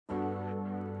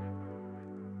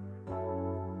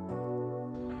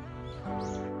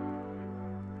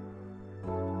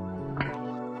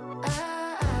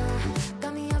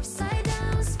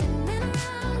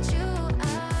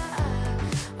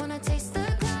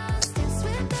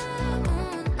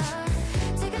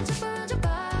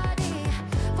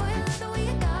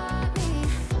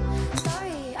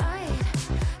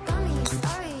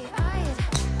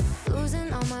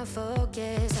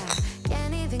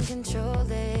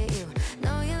You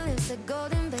know your lips are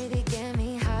golden, baby, get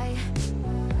me high.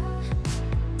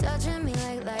 Touching me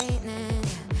like lightning,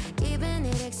 keeping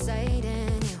it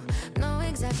exciting. You know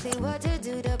exactly what to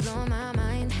do to blow my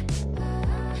mind.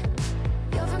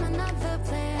 You're from another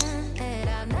planet.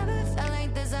 I've never felt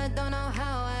like this. I don't know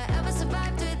how I ever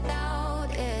survived without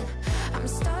it. I'm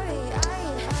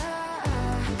starry-eyed.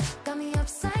 Got me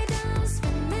upside down,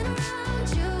 spinning around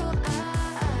you.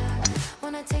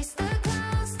 Wanna taste the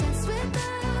clouds, dance with the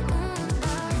moon.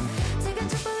 Take a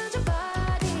trip around your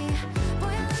body.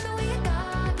 Boy, I love the way you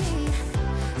got me.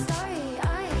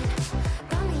 Starry-eyed,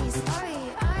 got me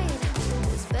starry-eyed.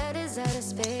 This bed is out of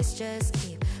space, just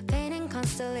keep painting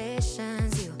constellations.